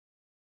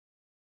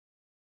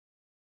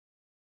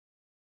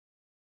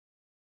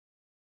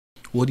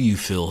What do you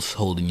feel is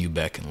holding you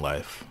back in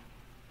life?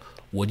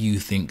 What do you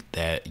think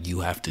that you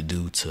have to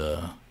do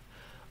to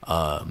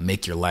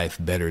make your life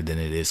better than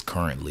it is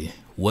currently?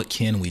 What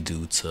can we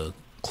do to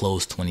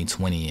close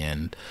 2020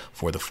 and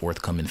for the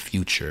forthcoming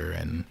future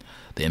and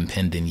the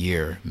impending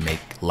year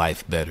make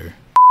life better?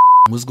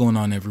 What's going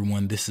on,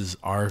 everyone? This is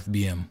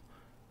RFBM,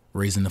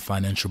 Raising the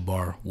Financial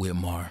Bar with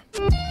Mar.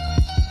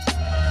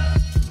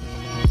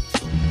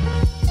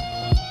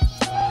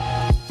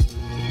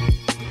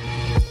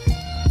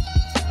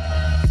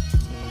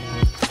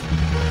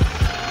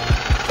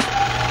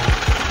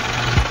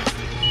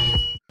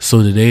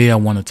 So today I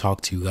want to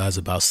talk to you guys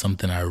about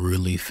something I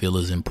really feel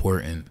is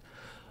important.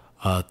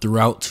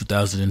 Throughout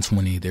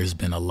 2020, there's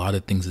been a lot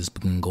of things that's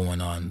been going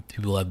on.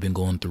 People have been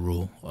going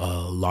through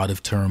a lot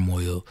of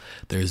turmoil.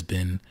 There's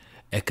been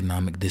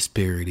economic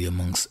disparity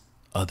amongst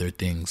other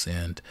things.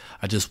 And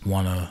I just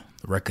want to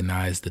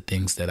recognize the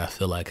things that I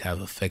feel like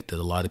have affected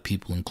a lot of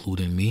people,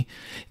 including me,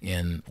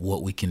 and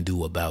what we can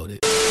do about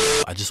it.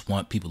 I just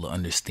want people to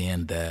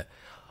understand that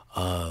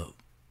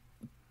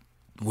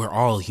we're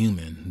all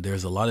human.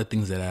 There's a lot of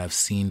things that I've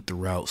seen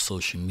throughout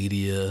social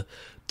media,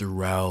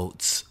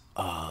 throughout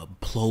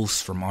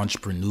posts from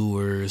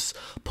entrepreneurs,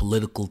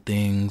 political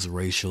things,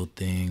 racial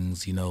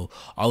things,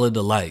 all of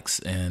the likes.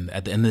 And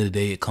at the end of the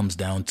day, it comes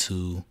down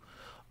to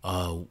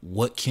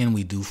what can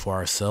we do for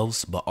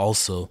ourselves, but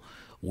also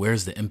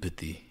where's the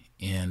empathy?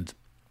 And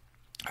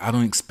I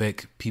don't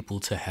expect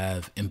people to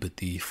have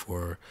empathy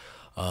for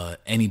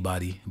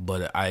anybody,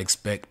 but I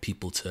expect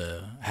people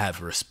to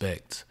have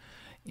respect.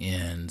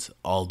 And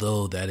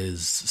although that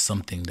is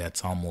something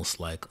that's almost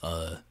like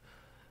a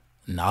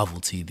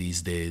novelty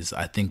these days,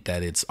 I think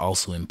that it's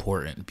also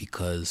important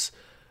because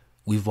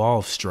we've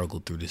all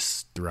struggled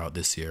throughout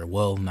this year.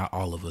 Well, not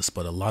all of us,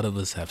 but a lot of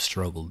us have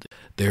struggled.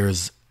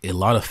 There's a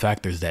lot of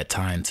factors that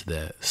tie into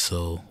that.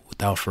 So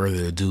without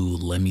further ado,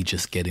 let me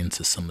just get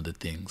into some of the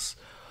things.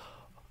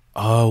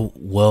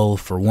 Well,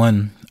 for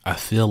one, I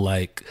feel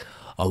like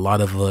a lot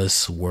of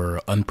us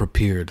were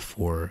unprepared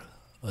for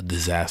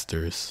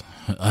disasters,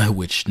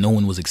 which no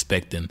one was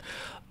expecting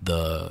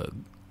the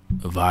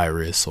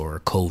virus or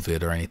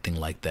COVID or anything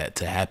like that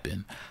to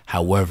happen.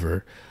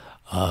 However,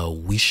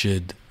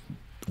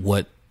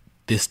 what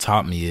this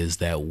taught me is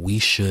that we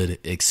should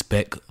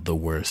expect the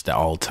worst at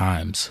all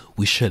times.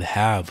 We should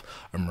have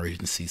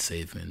emergency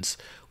savings.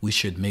 We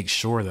should make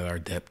sure that our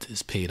debt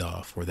is paid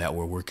off or that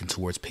we're working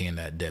towards paying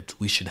that debt.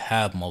 We should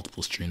have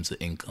multiple streams of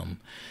income.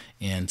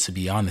 And to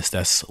be honest,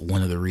 that's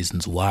one of the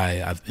reasons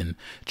why I've been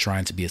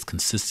trying to be as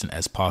consistent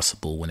as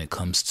possible when it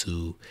comes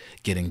to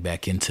getting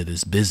back into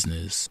this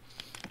business.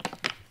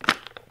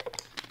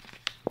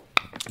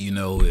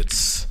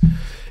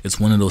 It's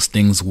one of those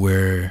things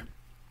where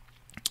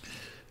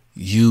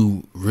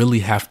you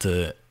really have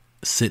to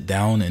sit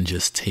down and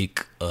just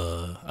take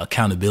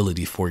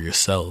accountability for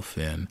yourself.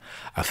 And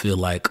I feel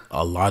like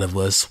a lot of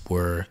us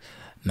were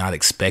not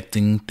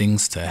expecting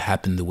things to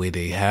happen the way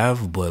they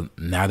have, but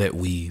now that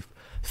we've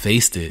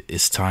faced it,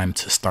 it's time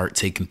to start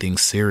taking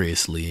things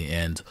seriously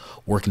and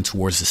working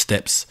towards the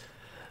steps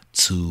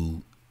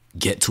to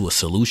get to a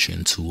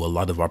solution to a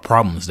lot of our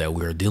problems that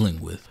we're dealing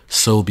with.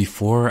 So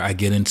before I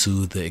get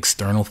into the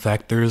external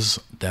factors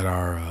that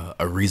are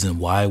a reason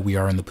why we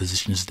are in the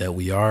positions that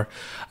we are,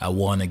 I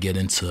want to get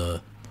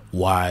into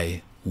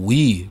why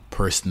we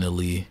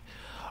personally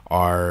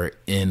are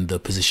in the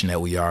position that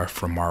we are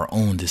from our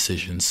own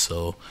decisions.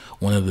 So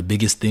one of the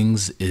biggest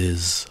things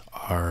is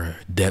our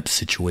debt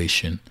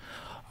situation.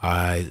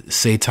 I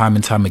say time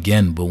and time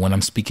again, but when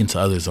I'm speaking to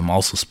others, I'm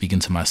also speaking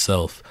to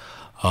myself.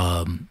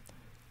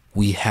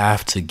 We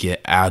have to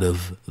get out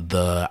of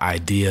the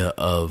idea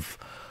of,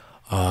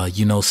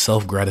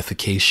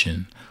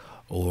 self-gratification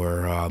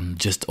or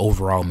just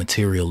overall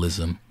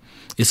materialism.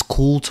 It's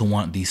cool to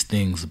want these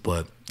things,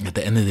 but at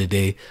the end of the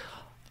day,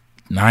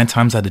 9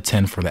 times out of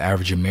 10 for the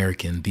average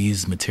American,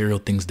 these material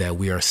things that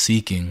we are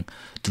seeking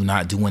do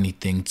not do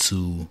anything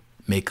to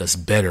make us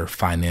better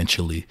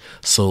financially.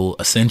 So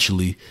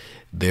essentially,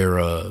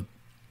 they're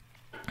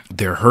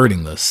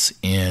hurting us,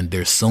 and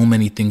there's so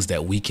many things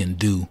that we can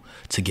do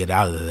to get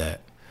out of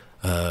that.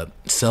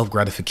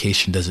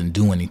 Self-gratification doesn't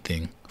do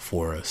anything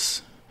for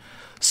us.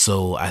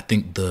 So I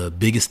think the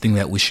biggest thing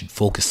that we should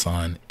focus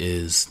on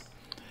is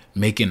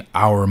making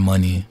our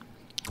money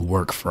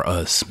work for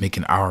us,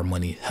 making our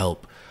money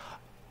help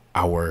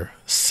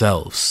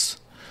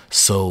ourselves.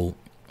 So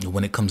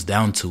when it comes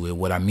down to it,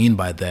 what I mean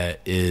by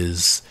that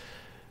is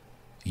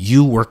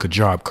you work a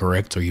job,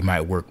 correct? Or you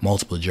might work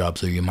multiple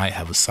jobs, or you might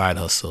have a side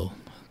hustle.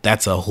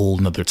 That's a whole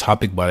nother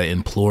topic, but I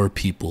implore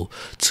people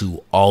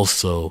to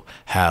also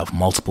have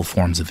multiple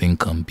forms of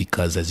income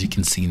because, as you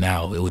can see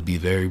now, it would be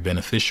very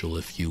beneficial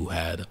if you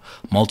had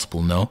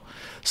multiple, no?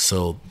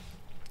 So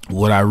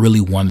what I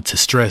really wanted to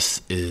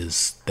stress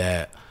is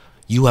that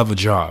you have a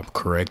job,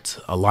 correct?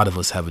 A lot of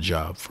us have a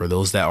job. For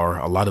those that are,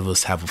 a lot of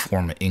us have a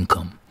form of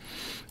income.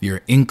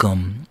 Your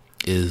income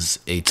is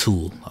a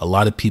tool. A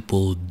lot of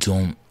people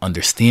don't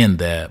understand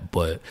that,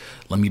 but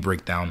let me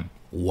break down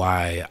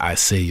why I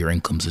say your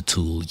income's a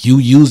tool. You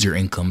use your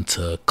income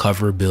to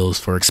cover bills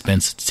for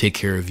expenses, to take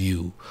care of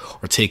you,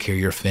 or take care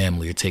of your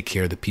family, or take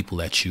care of the people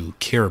that you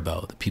care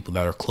about, the people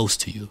that are close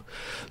to you.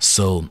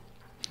 So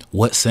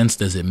what sense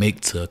does it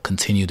make to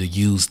continue to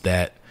use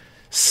that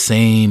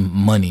same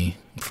money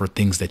for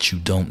things that you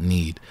don't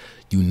need?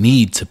 You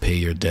need to pay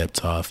your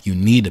debt off. You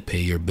need to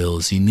pay your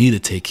bills. You need to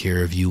take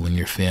care of you and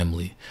your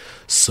family.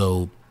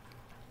 So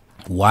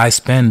why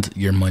spend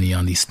your money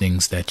on these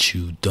things that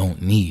you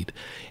don't need?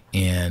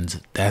 And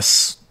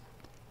let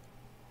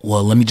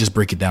me just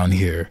break it down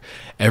here.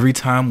 Every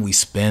time we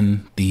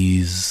spend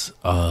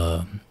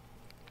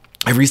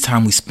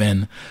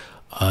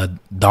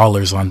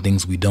dollars on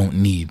things we don't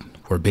need,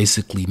 we're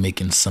basically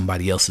making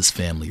somebody else's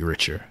family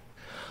richer.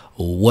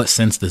 What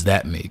sense does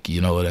that make?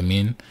 You know what I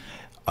mean?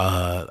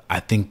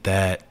 I think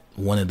that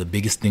one of the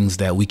biggest things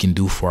that we can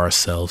do for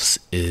ourselves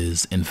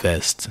is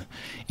invest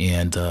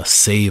and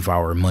save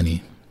our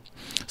money.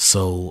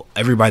 So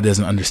everybody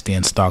doesn't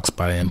understand stocks,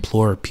 but I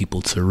implore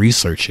people to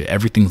research it.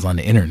 Everything's on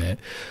the internet.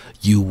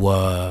 You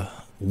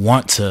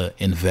want to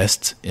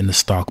invest in the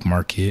stock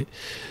market.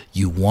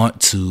 You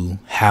want to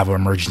have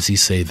emergency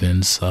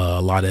savings.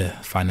 A lot of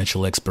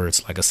financial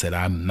experts, like I said,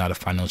 I'm not a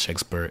financial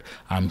expert.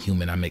 I'm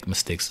human. I make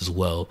mistakes as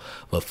well.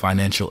 But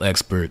financial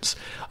experts,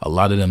 a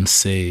lot of them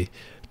say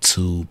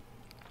to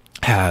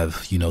have,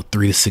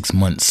 3 to 6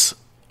 months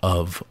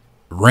of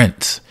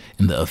rent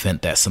in the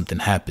event that something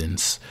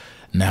happens.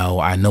 Now,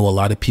 I know a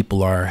lot of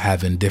people are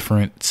having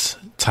different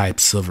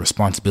types of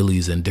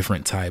responsibilities and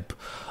different type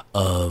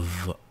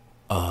of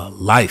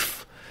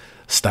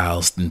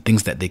lifestyles and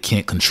things that they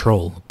can't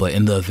control. But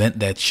in the event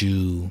that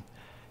you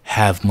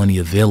have money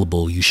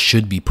available, you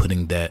should be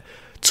putting that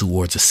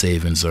towards a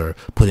savings, or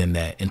putting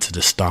that into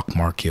the stock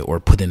market, or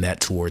putting that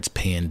towards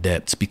paying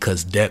debts,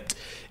 because debt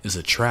is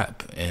a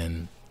trap.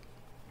 And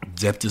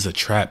debt is a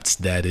trap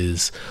that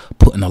is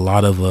putting a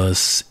lot of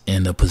us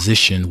in a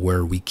position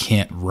where we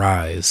can't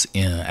rise.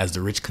 And as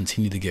the rich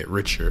continue to get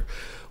richer,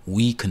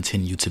 we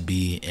continue to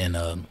be in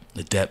a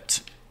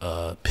debt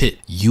pit.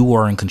 You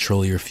are in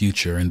control of your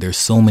future, and there's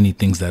so many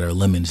things that are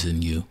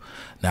limiting you.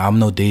 Now, I'm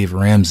no Dave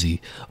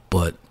Ramsey,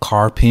 but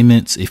car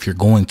payments, if you're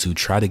going to,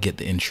 try to get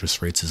the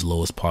interest rates as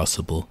low as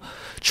possible.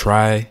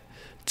 Try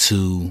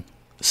to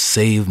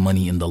save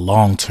money in the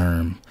long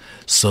term.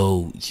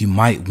 So you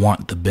might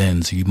want the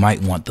Benz, you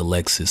might want the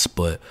Lexus,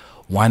 but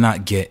why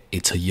not get a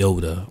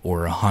Toyota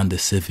or a Honda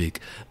Civic,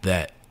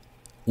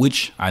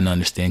 which I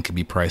understand could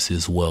be pricey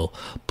as well,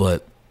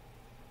 but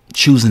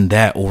choosing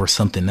that over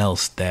something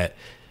else that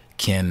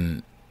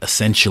can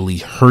essentially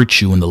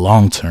hurt you in the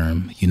long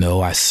term.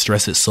 I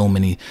stress it so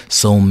many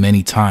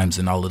times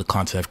in all of the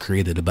content I've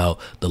created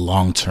about the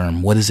long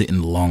term. What is it in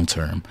the long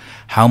term?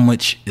 How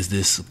much is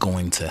this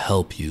going to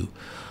help you?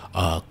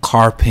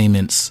 Car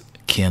payments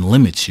can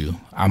limit you.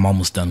 I'm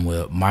almost done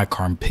with my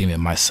car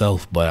payment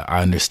myself, but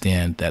I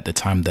understand that the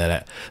time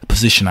that the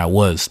position I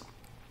was,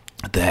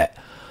 that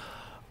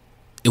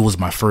it was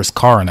my first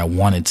car and I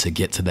wanted to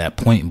get to that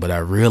point. But I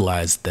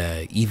realized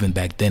that even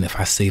back then, if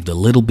I saved a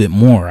little bit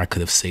more, I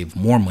could have saved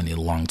more money in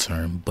the long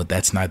term. But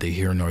that's neither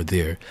here nor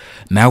there.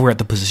 Now we're at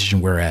the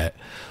position we're at.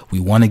 We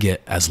want to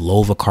get as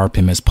low of a car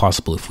payment as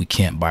possible if we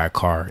can't buy a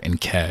car in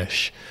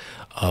cash.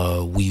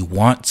 We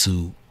want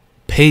to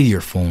pay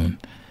your phone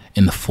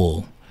in the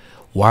full.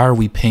 Why are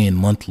we paying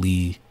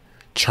monthly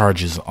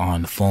charges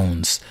on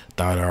phones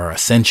that are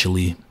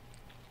essentially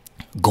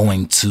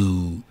going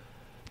to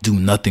do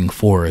nothing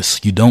for us?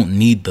 You don't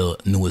need the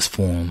newest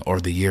phone or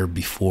the year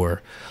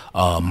before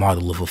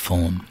model of a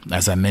phone.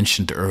 As I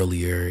mentioned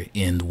earlier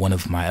in one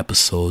of my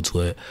episodes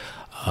with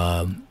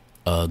a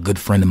good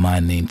friend of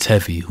mine named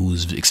Tevi,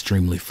 who's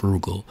extremely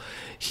frugal,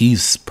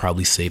 he's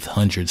probably saved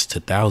hundreds to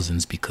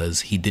thousands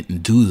because he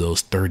didn't do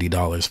those $30,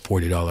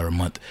 $40 a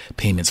month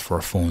payments for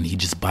a phone. He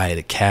just buy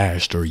it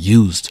cashed or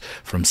used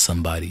from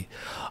somebody.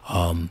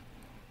 The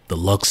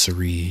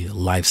luxury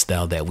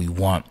lifestyle that we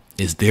want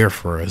is there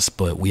for us,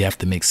 but we have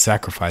to make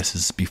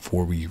sacrifices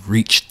before we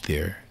reach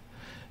there.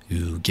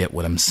 You get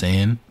what I'm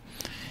saying?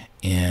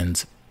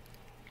 And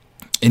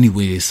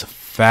anyways,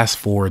 fast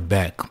forward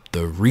back,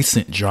 the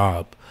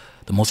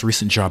most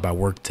recent job I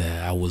worked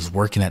at, I was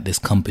working at this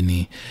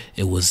company.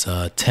 It was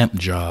a temp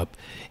job.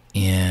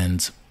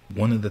 And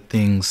one of the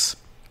things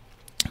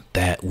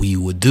that we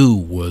would do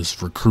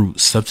was recruit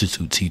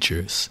substitute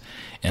teachers.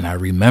 And I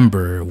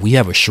remember we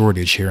have a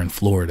shortage here in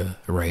Florida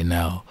right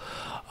now.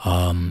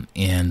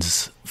 And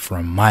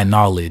from my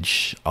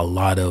knowledge, a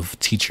lot of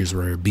teachers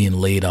were being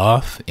laid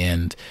off,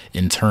 and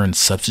in turn,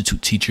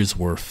 substitute teachers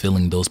were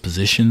filling those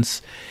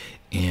positions.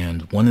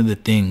 And one of the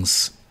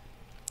things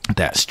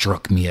that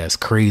struck me as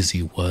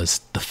crazy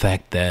was the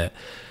fact that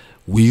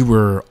we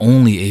were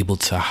only able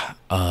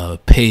to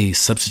pay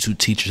substitute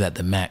teachers at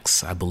the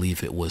max. I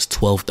believe it was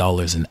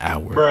 $12 an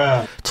hour.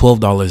 Bruh.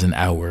 $12 an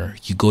hour.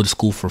 You go to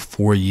school for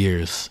 4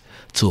 years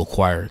to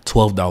acquire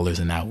 $12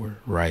 an hour,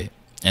 right?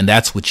 And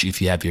that's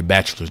if you have your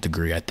bachelor's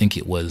degree. I think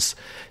it was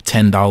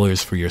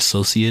 $10 for your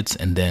associates,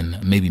 and then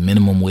maybe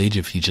minimum wage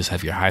if you just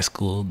have your high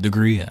school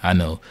degree. I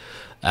know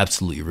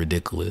absolutely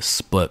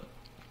ridiculous. But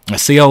I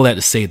say all that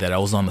to say that I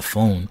was on the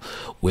phone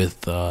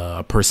with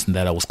a person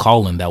that I was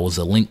calling. That was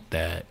a link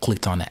that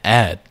clicked on the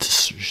ad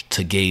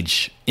to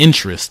gauge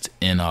interest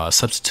in a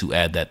substitute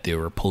ad that they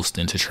were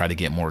posting to try to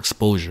get more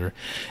exposure.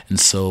 And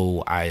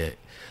so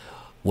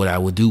what I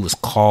would do was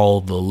call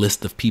the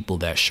list of people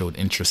that showed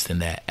interest in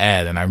that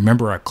ad. And I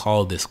remember I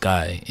called this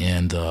guy,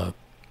 and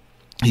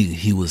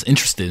he was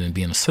interested in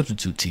being a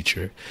substitute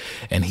teacher,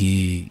 and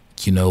we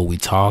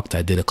talked.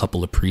 I did a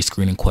couple of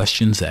pre-screening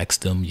questions,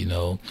 asked him,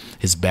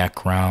 his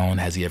background,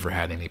 has he ever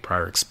had any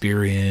prior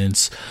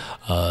experience,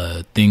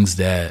 things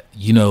that,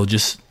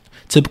 just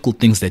typical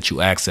things that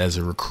you ask as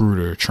a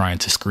recruiter trying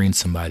to screen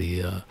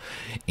somebody.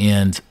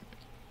 And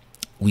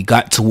we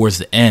got towards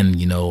the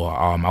end,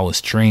 I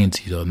was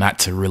trained, not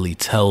to really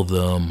tell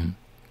them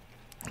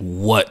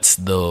what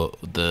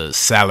the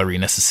salary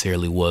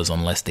necessarily was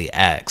unless they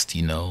asked,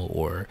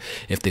 or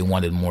if they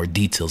wanted more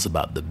details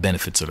about the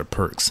benefits or the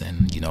perks.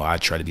 And I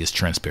try to be as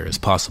transparent as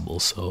possible.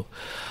 So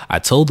I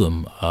told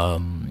him, I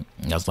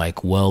was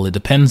like, well, it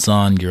depends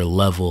on your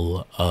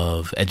level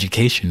of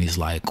education. He's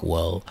like,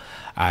 well,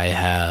 I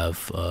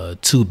have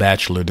 2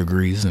 bachelor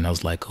degrees. And I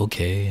was like,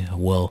 okay,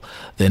 well,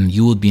 then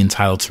you would be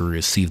entitled to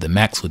receive, the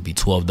max would be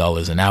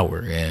 $12 an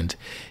hour. And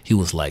he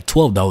was like,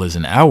 $12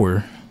 an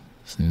hour?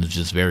 And it was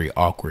just very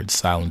awkward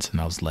silence.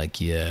 And I was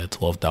like, yeah,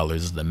 $12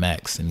 is the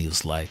max. And he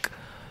was like,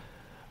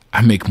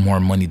 I make more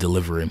money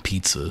delivering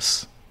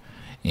pizzas.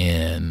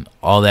 And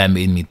all that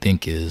made me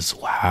think is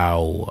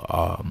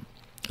how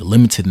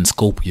limited in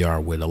scope we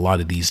are with a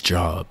lot of these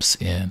jobs.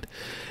 And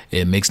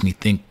it makes me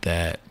think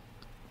that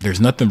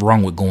there's nothing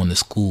wrong with going to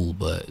school,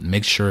 but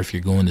make sure if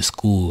you're going to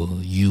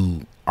school,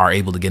 you are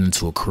able to get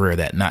into a career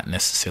that not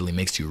necessarily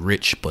makes you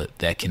rich, but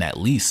that can at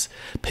least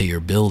pay your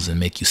bills and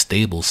make you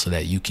stable so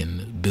that you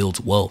can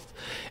build wealth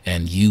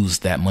and use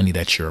that money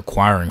that you're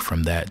acquiring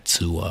from that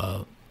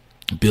to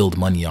build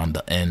money on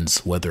the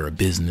ends, whether a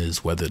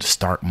business, whether the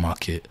stock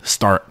market,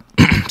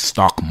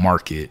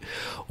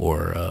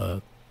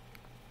 or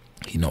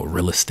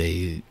real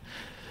estate,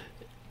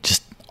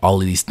 just all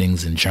of these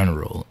things in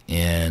general.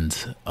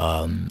 And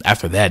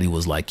after that, he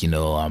was like,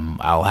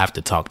 I'll have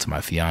to talk to my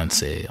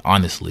fiance.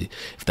 Honestly,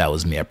 if that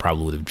was me, I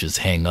probably would have just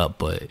hang up.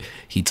 But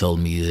he told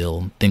me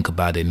he'll think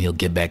about it and he'll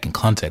get back in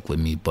contact with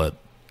me. But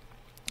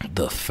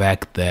the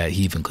fact that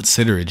he even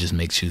considered it just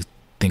makes you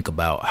think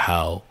about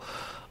how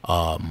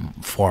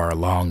far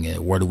along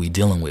and what are we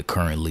dealing with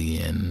currently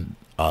in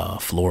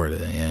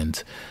Florida.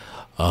 And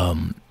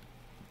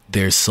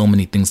there's so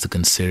many things to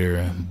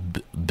consider.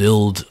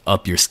 Build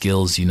up your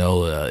skills.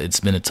 It's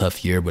been a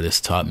tough year, but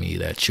it's taught me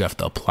that you have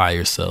to apply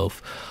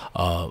yourself.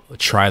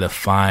 Try to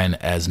find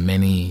as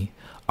many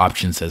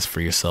options as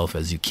for yourself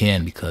as you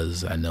can,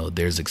 because I know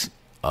there's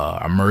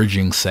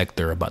emerging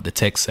sector about the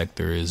tech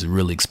sector is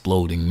really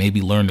exploding.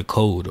 Maybe learn to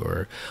code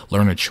or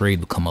learn a trade,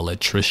 become an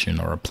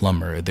electrician or a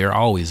plumber. They're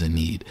always in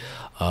need.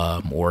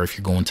 Or if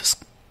you're going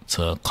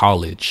to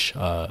college,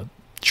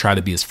 try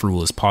to be as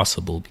frugal as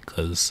possible,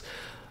 because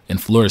in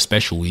Florida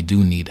especially, we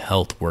do need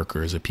health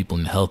workers or people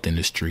in the health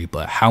industry,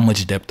 but how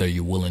much debt are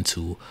you willing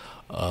to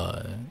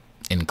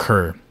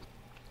incur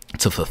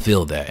to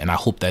fulfill that? And I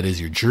hope that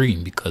is your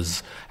dream,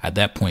 because at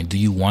that point, do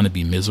you want to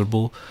be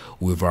miserable?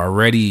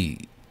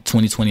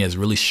 2020 has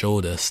really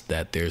showed us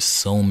that there's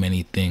so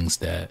many things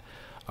that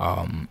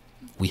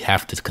we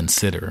have to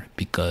consider,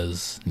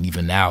 because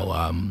even now,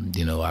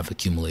 I've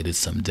accumulated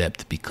some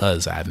debt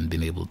because I haven't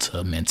been able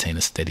to maintain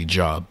a steady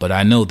job. But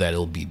I know that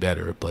it'll be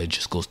better. But it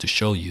just goes to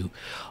show you,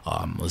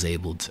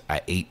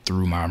 I ate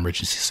through my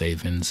emergency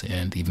savings,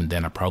 and even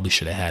then I probably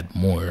should have had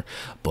more.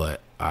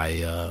 But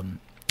I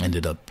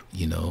ended up,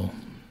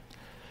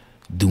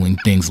 doing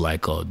things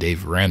like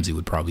Dave Ramsey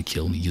would probably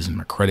kill me, using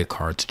my credit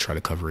card to try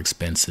to cover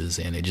expenses.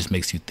 And it just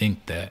makes you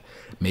think that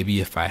maybe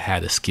if I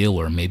had a skill,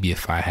 or maybe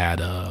if I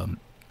had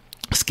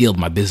scaled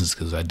my business,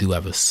 because I do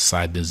have a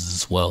side business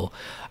as well,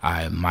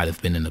 I might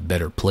have been in a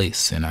better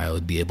place and I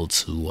would be able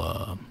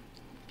to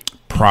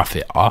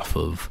profit off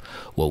of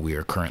what we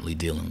are currently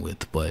dealing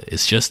with. But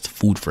it's just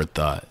food for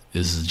thought.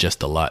 This is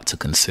just a lot to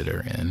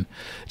consider, and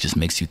it just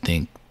makes you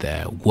think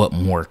that what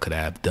more could I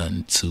have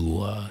done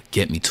to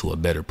get me to a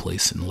better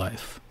place in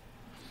life.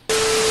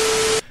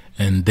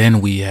 And then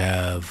we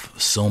have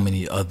so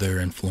many other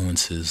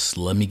influences.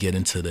 Let me get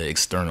into the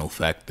external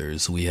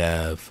factors. We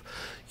have,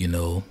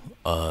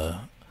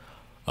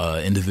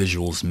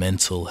 individuals'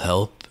 mental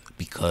health,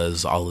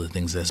 because all of the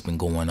things that's been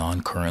going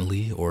on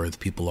currently, or the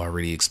people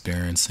already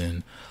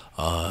experiencing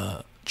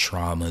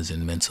traumas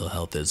and mental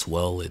health as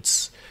well.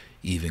 It's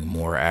even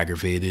more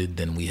aggravated.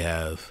 Then we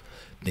have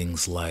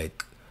things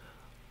like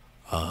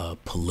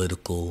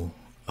political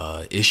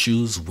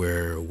issues,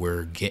 where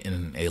we're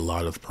getting a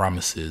lot of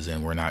promises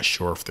and we're not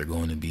sure if they're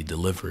going to be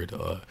delivered.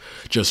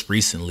 Just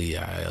recently,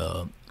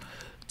 I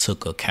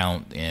took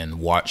account and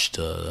watched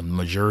a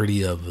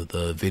majority of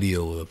the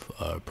video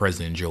of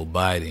President Joe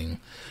Biden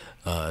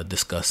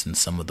discussing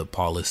some of the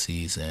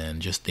policies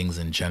and just things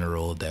in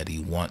general that he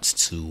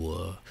wants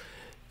to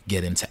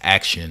get into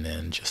action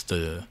and just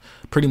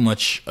pretty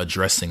much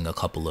addressing a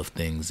couple of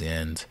things.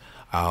 And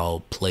I'll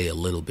play a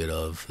little bit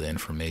of the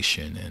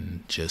information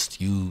and just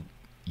you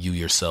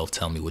yourself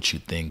tell me what you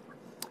think.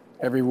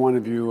 Every one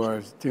of you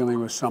is dealing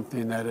with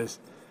something that is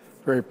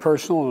very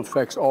personal and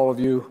affects all of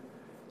you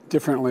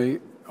differently,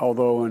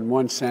 although in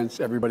one sense,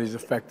 everybody's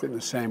affected in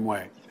the same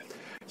way.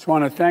 So I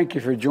want to thank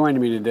you for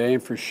joining me today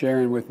and for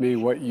sharing with me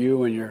what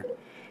you and your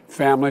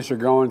families are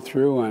going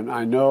through. And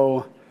I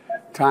know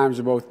times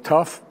are both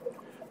tough,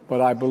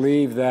 but I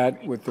believe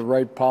that with the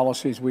right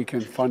policies, we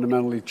can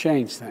fundamentally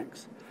change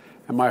things.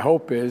 And my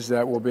hope is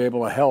that we'll be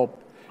able to help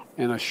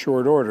in a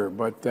short order,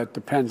 but that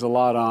depends a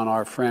lot on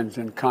our friends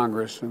in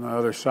Congress and the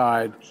other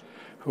side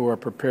who are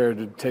prepared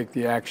to take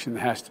the action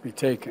that has to be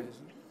taken.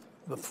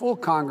 The full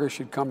Congress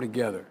should come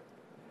together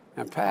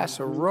and pass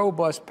a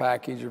robust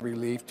package of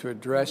relief to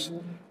address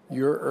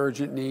your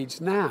urgent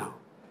needs now.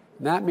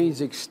 And that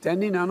means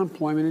extending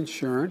unemployment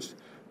insurance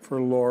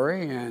for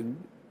Lori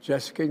and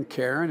Jessica and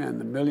Karen and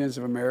the millions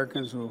of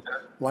Americans who,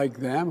 like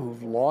them,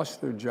 who've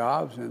lost their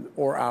jobs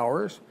or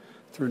hours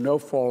through no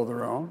fault of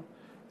their own.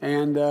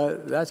 And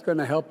that's going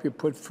to help you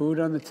put food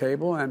on the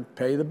table and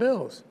pay the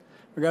bills.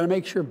 We've got to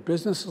make sure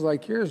businesses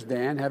like yours,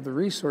 Dan, have the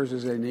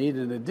resources they need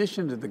in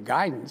addition to the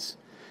guidance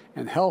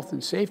and health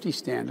and safety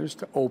standards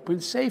to open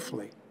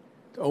safely,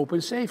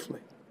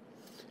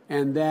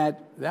 And that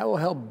will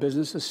help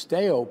businesses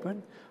stay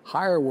open,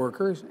 hire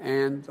workers,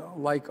 and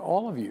like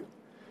all of you.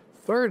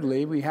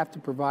 Thirdly, we have to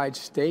provide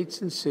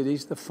states and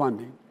cities the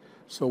funding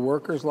so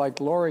workers like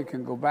Lori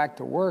can go back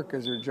to work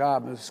as their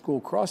job as a school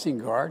crossing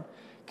guard,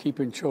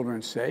 keeping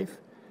children safe.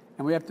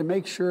 And we have to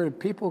make sure that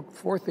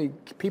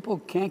people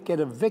can't get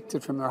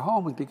evicted from their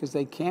homes because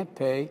they can't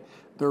pay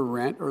their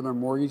rent or their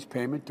mortgage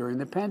payment during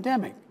the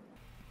pandemic.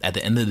 At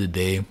the end of the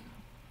day,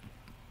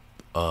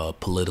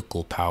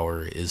 political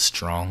power is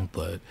strong,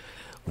 but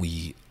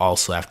we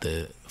also have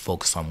to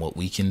focus on what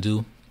we can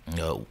do.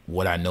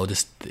 What I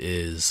noticed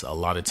is a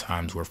lot of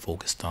times we're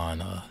focused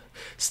on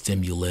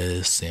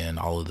stimulus and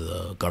all of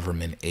the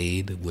government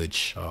aid,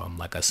 which,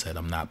 like I said,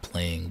 I'm not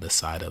playing the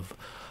side of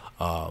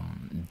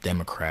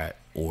Democrat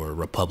or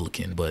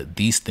Republican, but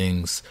these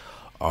things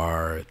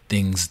are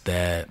things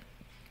that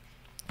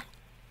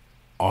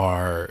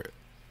are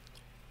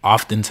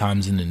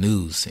oftentimes in the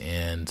news,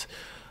 and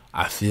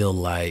I feel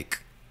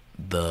like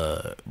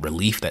the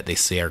relief that they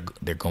say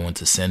they're going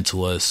to send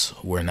to us,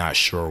 we're not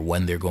sure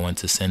when they're going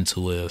to send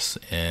to us,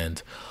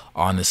 and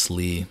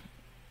honestly,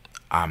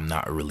 I'm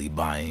not really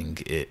buying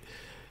it.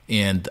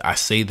 And I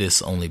say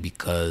this only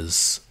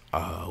because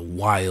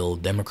while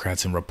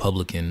Democrats and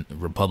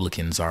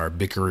Republicans are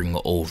bickering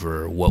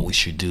over what we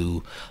should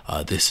do,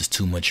 this is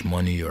too much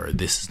money or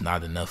this is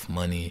not enough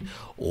money,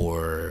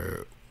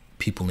 or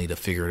people need to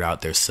figure it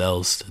out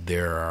themselves,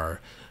 there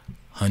are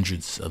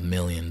hundreds of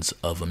millions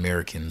of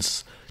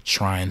Americans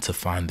trying to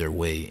find their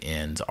way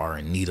and are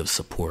in need of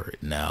support.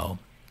 Now,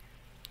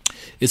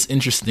 it's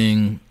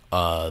interesting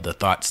the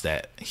thoughts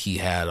that he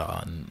had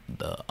on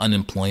the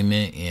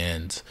unemployment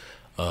and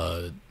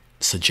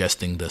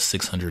suggesting the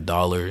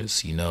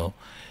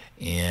 $600,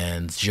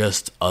 and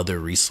just other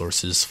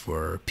resources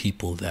for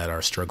people that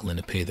are struggling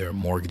to pay their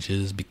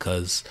mortgages,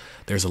 because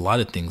there's a lot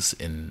of things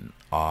in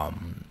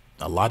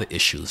a lot of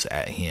issues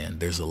at hand.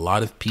 There's a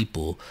lot of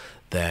people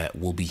that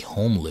will be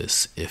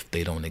homeless if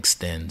they don't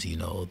extend,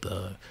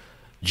 the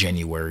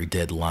January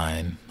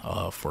deadline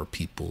for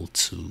people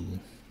to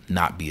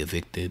not be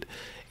evicted.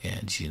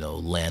 And,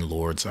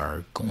 landlords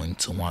are going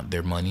to want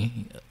their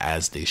money,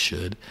 as they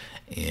should.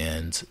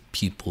 And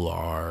people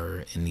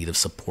are in need of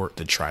support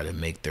to try to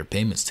make their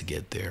payments to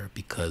get there,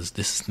 because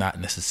this is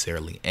not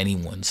necessarily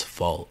anyone's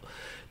fault.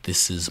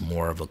 This is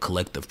more of a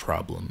collective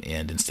problem.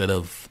 And instead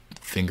of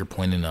finger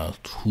pointing out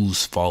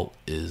whose fault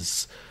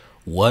is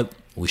what,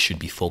 we should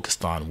be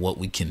focused on what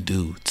we can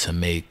do to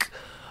make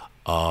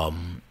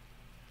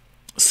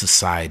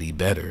society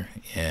better.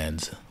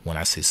 And when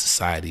I say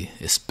society,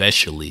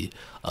 especially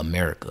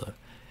America.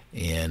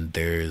 And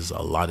there's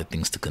a lot of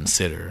things to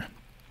consider.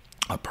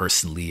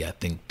 Personally, I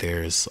think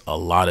there's a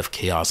lot of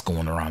chaos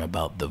going around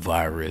about the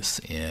virus,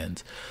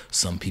 and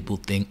some people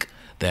think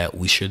that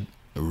we should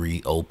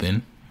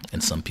reopen,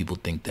 and some people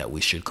think that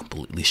we should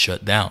completely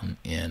shut down.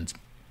 And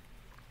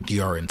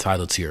you are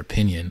entitled to your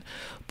opinion,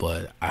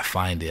 but I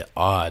find it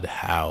odd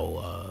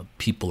how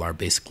people are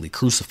basically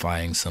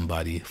crucifying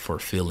somebody for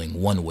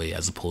feeling one way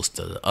as opposed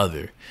to the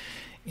other.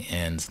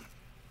 And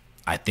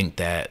I think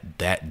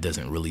that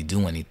doesn't really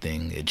do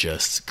anything. It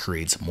just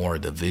creates more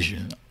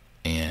division.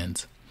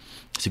 And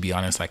to be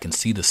honest, I can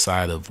see the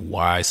side of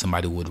why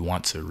somebody would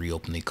want to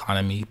reopen the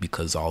economy,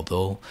 because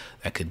although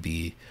that could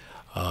be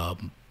a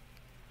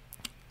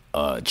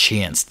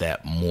chance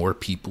that more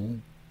people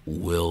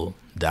will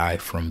die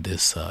from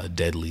this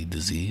deadly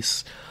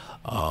disease,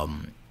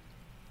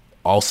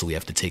 also we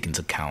have to take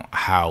into account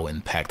how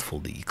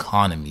impactful the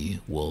economy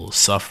will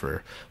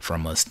suffer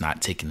from us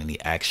not taking any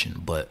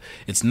action. But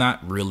it's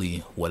not really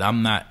what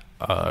I'm not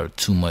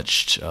too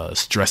much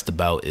stressed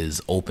about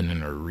is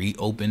opening or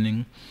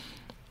reopening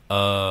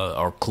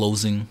or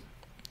closing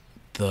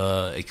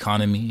the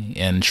economy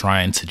and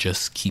trying to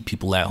just keep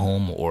people at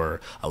home,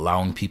 or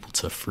allowing people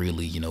to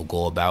freely,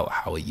 go about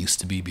how it used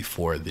to be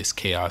before this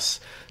chaos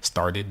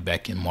started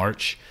back in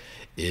March,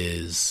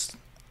 is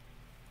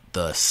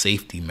the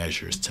safety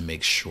measures to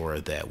make sure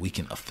that we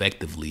can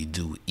effectively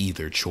do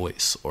either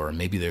choice, or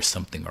maybe there's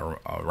something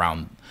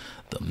around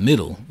the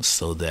middle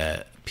so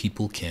that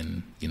people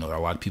can, a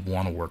lot of people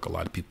want to work, a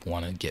lot of people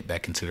want to get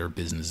back into their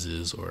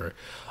businesses, or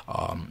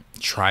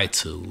try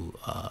to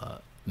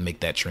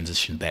make that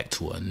transition back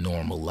to a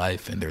normal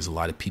life. And there's a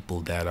lot of people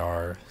that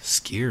are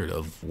scared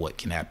of what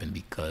can happen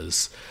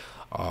because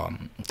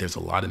there's a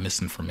lot of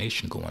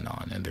misinformation going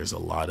on, and there's a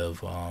lot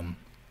of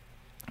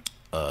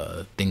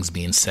things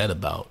being said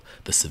about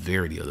the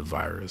severity of the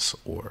virus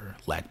or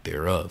lack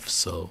thereof.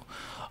 So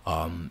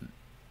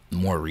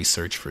more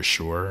research for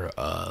sure.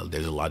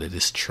 There's a lot of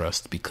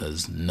distrust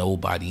because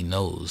nobody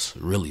knows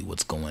really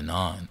what's going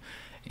on.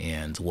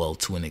 And well,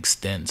 to an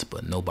extent,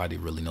 but nobody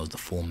really knows the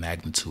full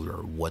magnitude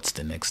or what's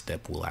the next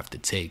step we'll have to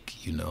take,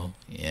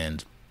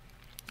 and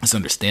it's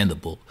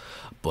understandable.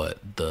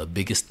 But the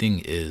biggest thing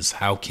is,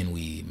 how can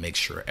we make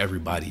sure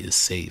everybody is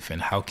safe,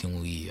 and how can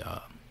we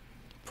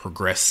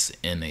progress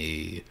in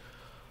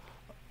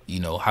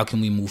how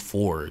can we move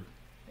forward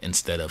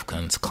instead of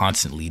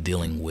constantly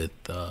dealing with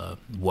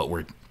what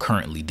we're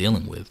currently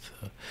dealing with.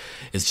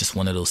 It's just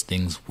one of those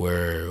things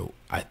where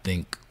I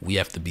think we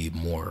have to be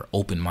more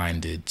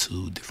open-minded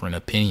to different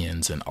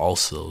opinions, and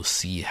also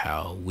see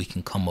how we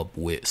can come up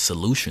with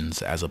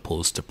solutions as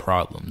opposed to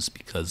problems,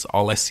 because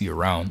all I see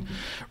around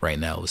right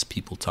now is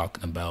people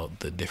talking about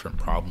the different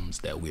problems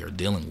that we are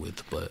dealing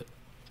with, but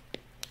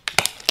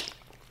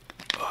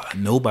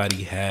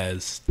nobody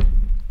has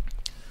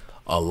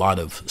a lot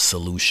of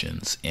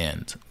solutions.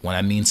 And when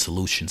I mean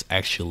solutions,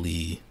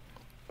 actually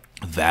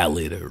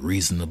valid,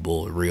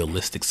 reasonable,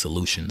 realistic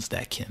solutions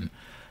that can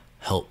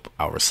help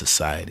our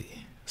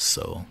society.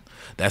 So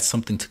that's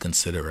something to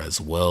consider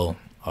as well.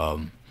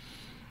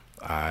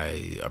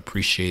 I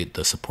appreciate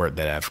the support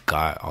that I've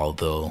got,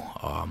 although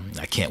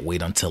I can't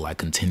wait until I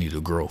continue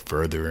to grow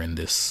further in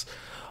this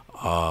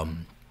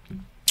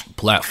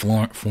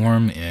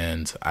platform,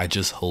 and I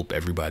just hope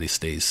everybody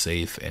stays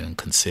safe and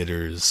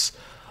considers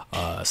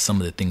some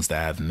of the things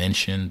that I've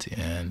mentioned.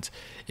 And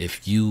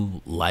if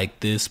you like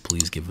this,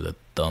 please give it a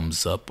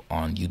thumbs up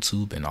on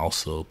YouTube, and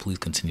also please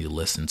continue to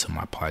listen to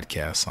my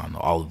podcasts on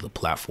all of the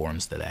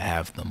platforms that I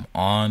have them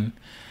on.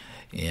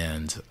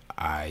 And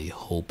I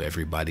hope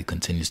everybody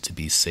continues to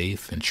be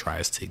safe and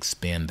tries to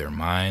expand their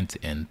mind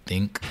and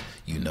think,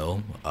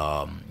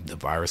 the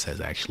virus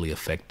has actually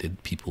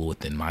affected people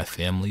within my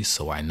family,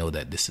 so I know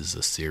that this is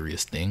a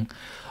serious thing.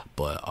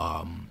 But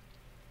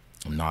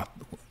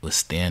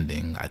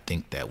notwithstanding, I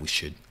think that we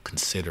should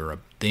consider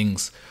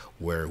things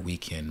where we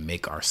can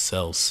make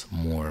ourselves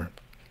more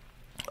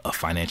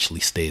financially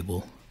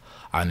stable.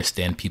 I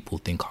understand people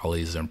think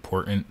holidays are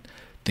important.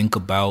 Think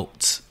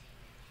about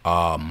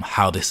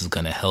how this is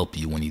going to help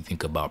you when you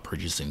think about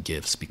purchasing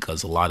gifts,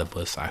 because a lot of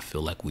us, I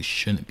feel like we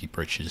shouldn't be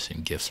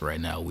purchasing gifts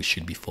right now. We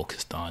should be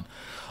focused on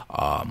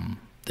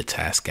the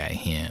task at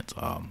hand.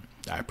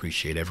 I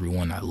appreciate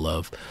everyone. I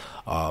love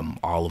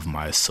all of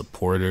my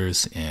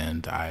supporters,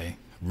 and I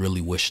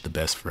really wish the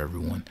best for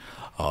everyone.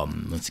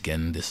 Once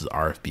again, this is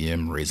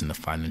RFBM, Raising the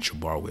Financial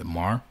Bar with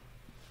Mar,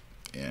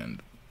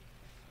 and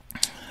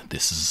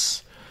this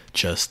is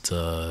just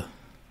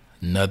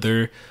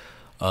another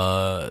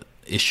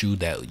issue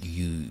that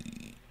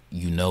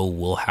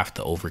we'll have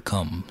to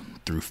overcome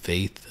through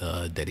faith,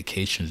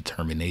 dedication,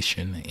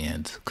 determination,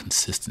 and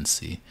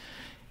consistency.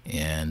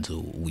 And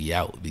we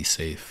out. Be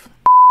safe.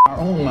 Our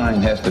own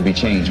mind has to be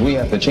changed. We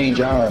have to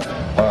change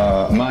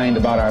our mind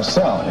about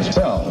ourselves.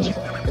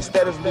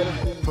 Instead of me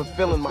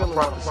fulfilling my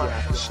prophecy, I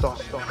have to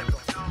start.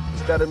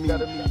 Instead of me,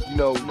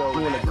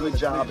 doing a good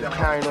job and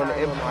carrying on the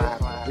empire,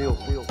 I have to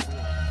build.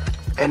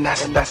 And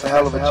that's a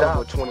hell of a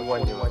job for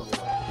 21-year-old.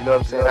 You know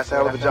what I'm saying? That's a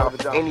hell of a job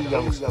for any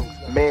youngster,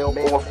 male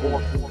or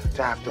female,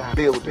 to have to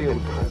build the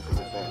empire.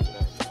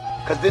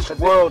 Because this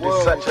world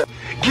is such a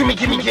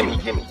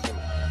gimme.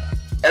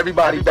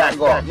 Everybody back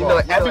off.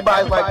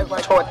 Everybody's like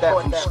taught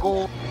that from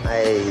school.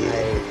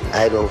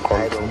 I don't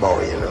come to bow,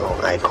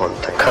 I come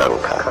to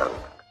conquer.